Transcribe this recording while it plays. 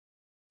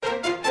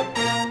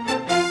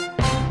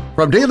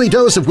From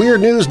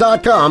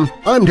DailyDoseOfWeirdNews.com,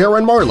 I'm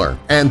Darren Marlar,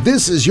 and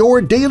this is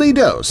your Daily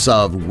Dose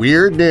of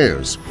Weird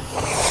News.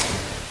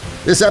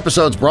 This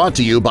episode's brought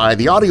to you by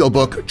the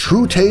audiobook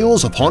True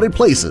Tales of Haunted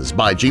Places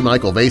by G.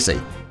 Michael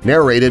Vasey,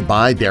 narrated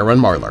by Darren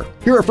Marlar.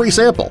 Hear a free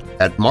sample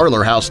at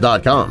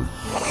marlarhouse.com.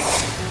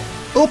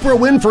 Oprah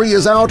Winfrey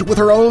is out with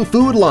her own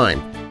food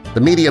line.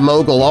 The media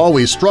mogul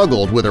always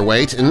struggled with her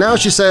weight, and now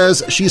she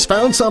says she's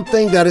found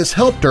something that has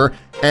helped her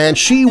and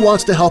she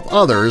wants to help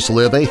others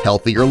live a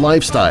healthier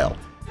lifestyle.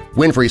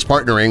 Winfrey's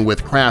partnering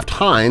with Kraft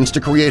Heinz to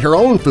create her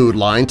own food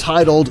line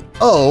titled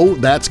Oh,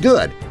 That's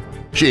Good.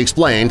 She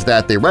explained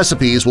that the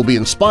recipes will be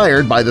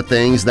inspired by the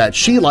things that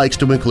she likes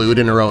to include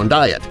in her own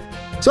diet.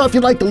 So if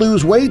you'd like to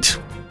lose weight,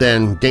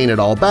 then gain it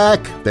all back,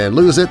 then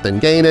lose it, then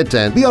gain it,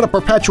 and be on a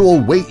perpetual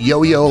weight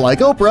yo-yo like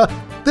Oprah,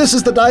 this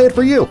is the diet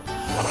for you.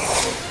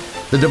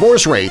 The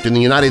divorce rate in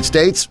the United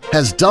States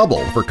has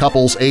doubled for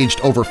couples aged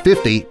over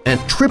 50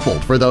 and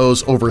tripled for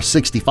those over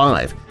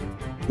 65,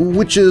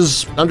 which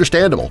is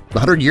understandable.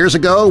 100 years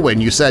ago,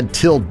 when you said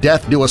 "till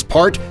death do us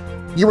part,"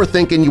 you were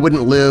thinking you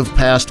wouldn't live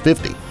past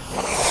 50.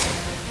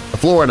 A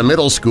Florida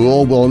middle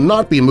school will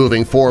not be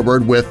moving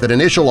forward with an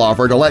initial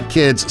offer to let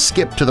kids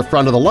skip to the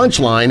front of the lunch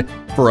line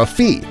for a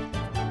fee.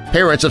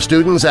 Parents of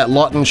students at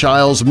Lawton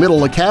Childs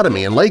Middle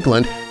Academy in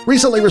Lakeland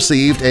recently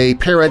received a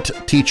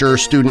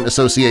Parent-Teacher-Student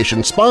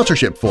Association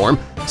sponsorship form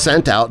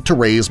sent out to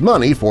raise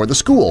money for the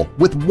school,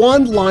 with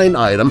one line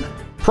item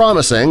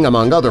promising,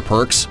 among other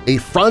perks, a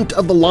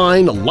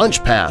front-of-the-line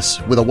lunch pass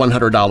with a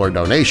 $100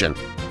 donation.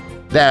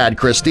 Dad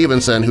Chris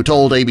Stevenson, who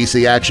told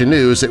ABC Action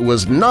News it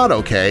was not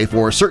okay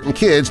for certain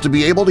kids to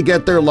be able to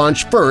get their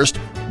lunch first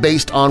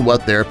based on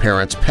what their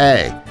parents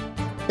pay.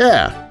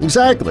 Yeah,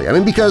 exactly.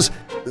 Because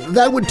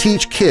that would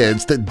teach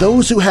kids that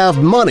those who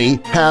have money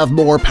have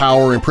more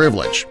power and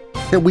privilege.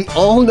 And we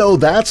all know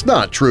that's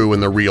not true in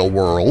the real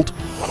world.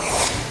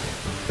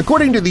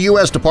 According to the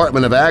U.S.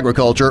 Department of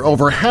Agriculture,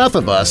 over half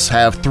of us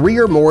have 3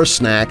 or more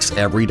snacks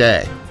every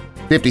day.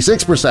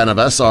 56% of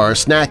us are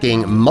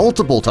snacking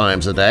multiple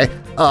times a day,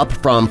 up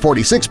from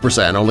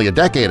 46% only a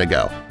decade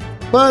ago.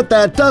 But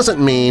that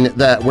doesn't mean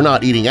that we're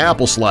not eating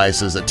apple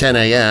slices at 10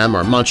 a.m.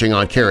 or munching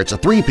on carrots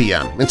at 3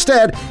 p.m.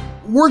 Instead,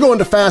 we're going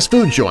to fast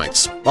food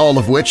joints, all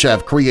of which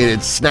have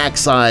created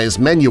snack-size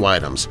menu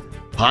items.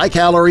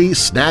 High-calorie,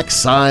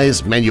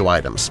 snack-size menu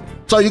items.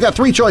 So you got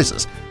 3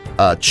 choices.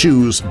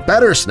 Choose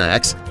better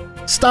snacks,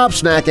 stop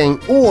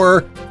snacking,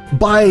 or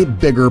buy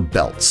bigger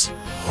belts.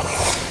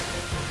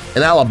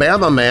 An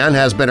Alabama man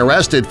has been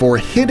arrested for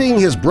hitting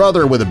his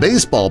brother with a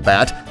baseball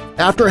bat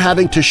after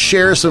having to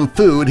share some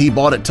food he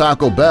bought at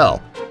Taco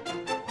Bell.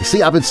 You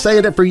see, I've been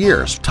saying it for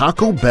years.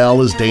 Taco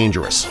Bell is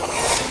dangerous.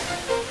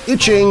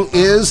 Itching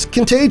is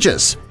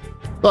contagious.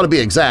 Well, to be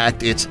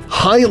exact, it's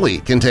highly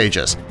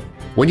contagious.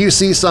 When you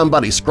see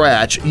somebody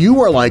scratch, you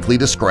are likely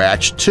to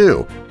scratch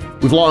too.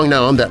 We've long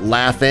known that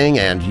laughing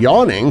and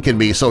yawning can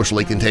be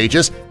socially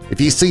contagious.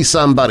 If you see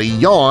somebody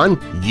yawn,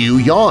 you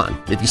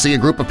yawn. If you see a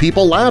group of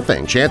people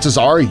laughing, chances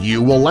are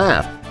you will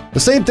laugh. The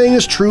same thing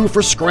is true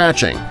for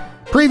scratching.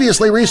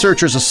 Previously,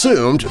 researchers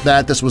assumed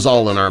that this was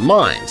all in our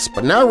minds,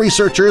 but now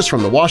researchers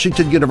from the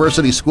Washington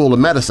University School of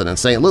Medicine in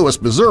St. Louis,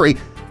 Missouri,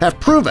 have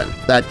proven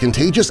that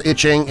contagious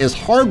itching is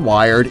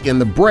hardwired in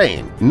the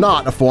brain,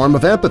 not a form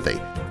of empathy.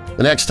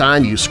 The next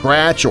time you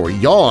scratch or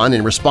yawn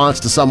in response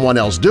to someone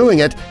else doing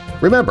it,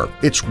 remember,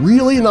 it's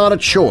really not a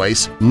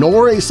choice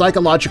nor a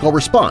psychological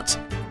response.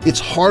 It's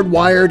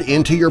hardwired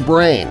into your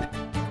brain.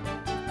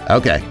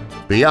 Okay,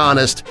 be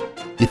honest.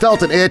 You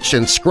felt an itch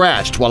and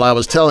scratched while I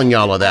was telling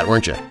y'all of that,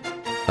 weren't you?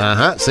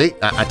 See,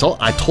 I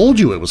told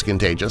you it was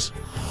contagious.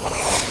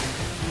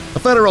 A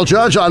federal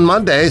judge on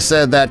Monday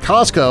said that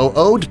Costco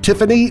owed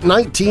Tiffany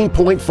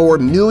 $19.4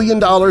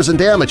 million in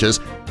damages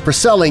for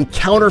selling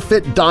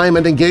counterfeit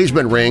diamond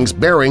engagement rings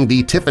bearing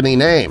the Tiffany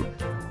name.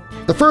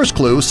 The first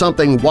clue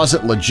something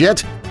wasn't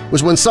legit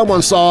was when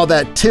someone saw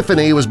that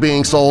Tiffany was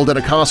being sold at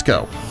a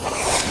Costco.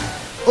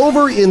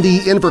 Over in the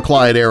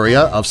Inverclyde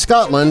area of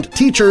Scotland,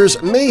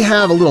 teachers may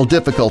have a little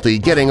difficulty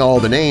getting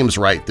all the names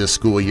right this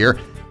school year.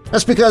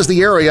 That's because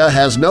the area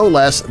has no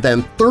less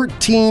than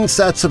 13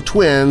 sets of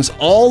twins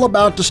all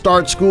about to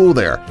start school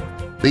there.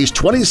 These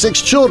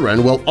 26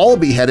 children will all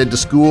be headed to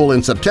school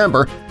in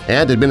September,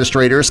 and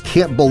administrators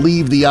can't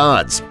believe the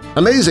odds.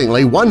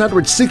 Amazingly,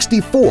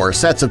 164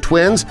 sets of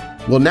twins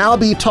will now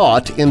be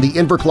taught in the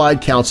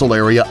Inverclyde Council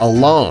area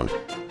alone,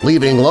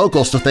 leaving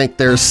locals to think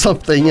there's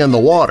something in the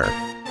water.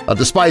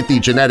 Despite the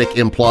genetic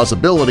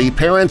implausibility,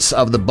 parents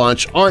of the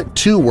bunch aren't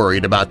too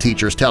worried about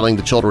teachers telling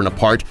the children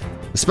apart,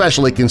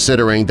 especially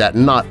considering that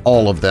not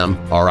all of them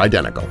are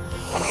identical.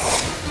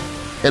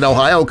 An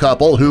Ohio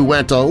couple who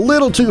went a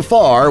little too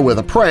far with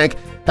a prank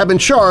have been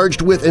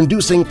charged with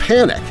inducing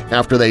panic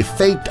after they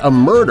faked a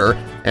murder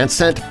and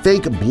sent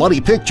fake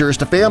bloody pictures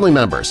to family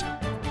members.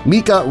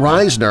 Mika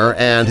Reisner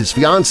and his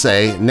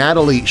fiancée,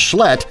 Natalie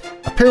Schlett,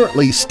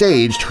 apparently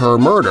staged her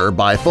murder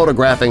by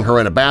photographing her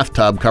in a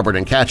bathtub covered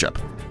in ketchup.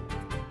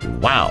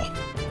 Wow,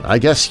 I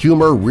guess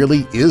humor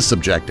really is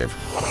subjective.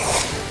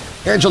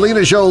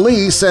 Angelina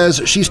Jolie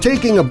says she's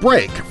taking a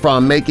break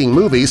from making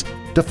movies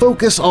to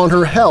focus on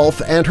her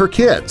health and her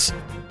kids.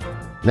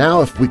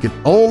 Now if we could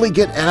only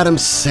get Adam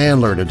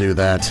Sandler to do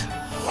that.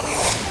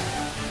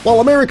 While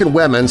American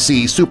women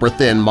see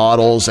super-thin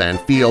models and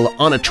feel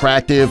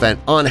unattractive and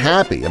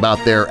unhappy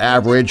about their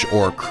average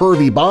or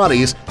curvy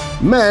bodies,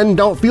 men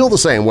don't feel the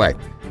same way.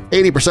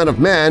 80% of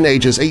men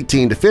ages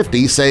 18 to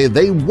 50 say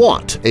they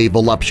want a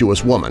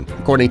voluptuous woman,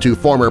 according to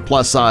former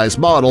plus-size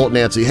model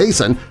Nancy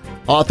Hasen,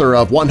 author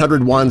of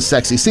 101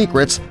 Sexy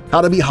Secrets – How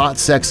to Be Hot,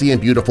 Sexy,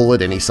 and Beautiful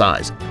at Any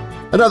Size.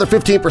 Another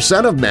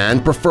 15% of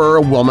men prefer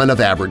a woman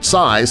of average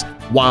size,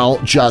 while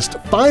just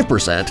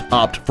 5%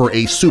 opt for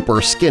a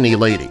super skinny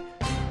lady.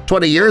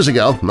 20 years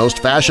ago, most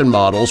fashion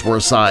models were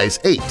a size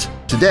 8.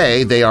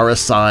 Today, they are a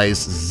size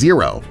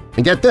 0.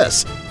 And get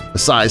this, a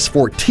size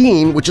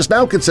 14, which is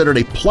now considered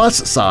a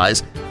plus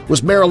size,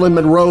 was Marilyn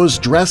Monroe's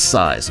dress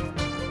size.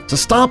 So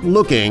stop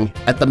looking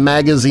at the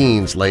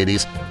magazines,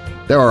 ladies.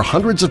 There are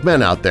hundreds of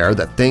men out there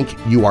that think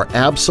you are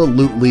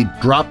absolutely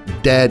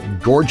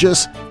drop-dead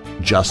gorgeous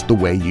just the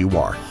way you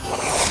are.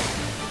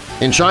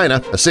 In China,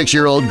 a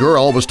 6-year-old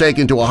girl was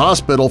taken to a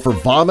hospital for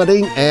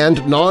vomiting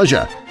and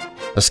nausea.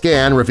 A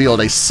scan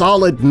revealed a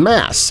solid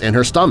mass in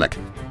her stomach.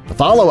 The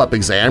follow-up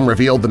exam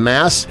revealed the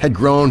mass had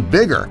grown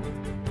bigger.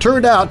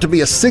 Turned out to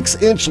be a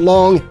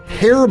 6-inch-long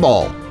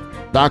hairball.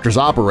 Doctors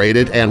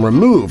operated and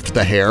removed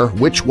the hair,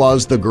 which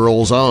was the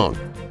girl's own.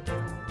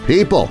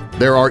 People,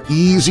 there are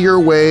easier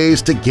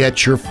ways to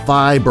get your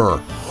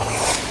fiber.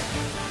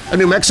 A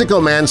New Mexico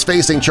man's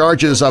facing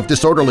charges of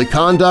disorderly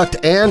conduct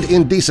and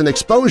indecent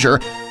exposure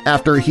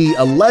after he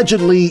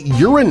allegedly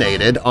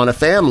urinated on a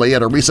family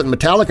at a recent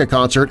Metallica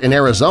concert in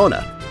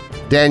Arizona.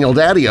 Daniel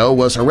Daddio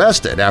was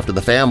arrested after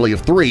the family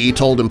of 3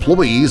 told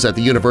employees at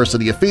the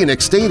University of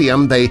Phoenix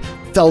Stadium they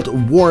felt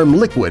warm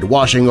liquid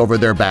washing over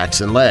their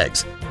backs and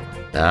legs.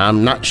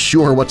 I'm not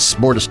sure what's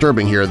more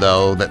disturbing here,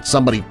 though, that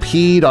somebody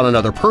peed on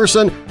another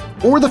person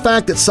or the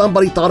fact that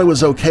somebody thought it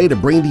was okay to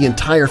bring the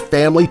entire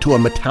family to a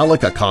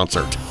Metallica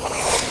concert.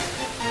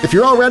 If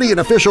you're already an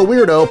official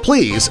weirdo,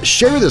 please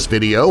share this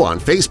video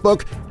on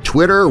Facebook,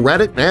 Twitter,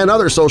 Reddit, and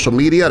other social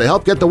media to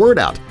help get the word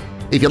out.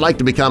 If you'd like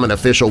to become an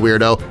official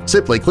weirdo,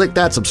 simply click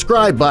that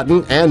subscribe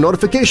button and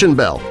notification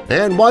bell.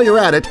 And while you're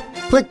at it,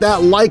 click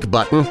that like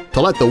button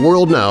to let the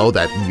world know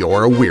that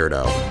you're a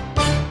weirdo.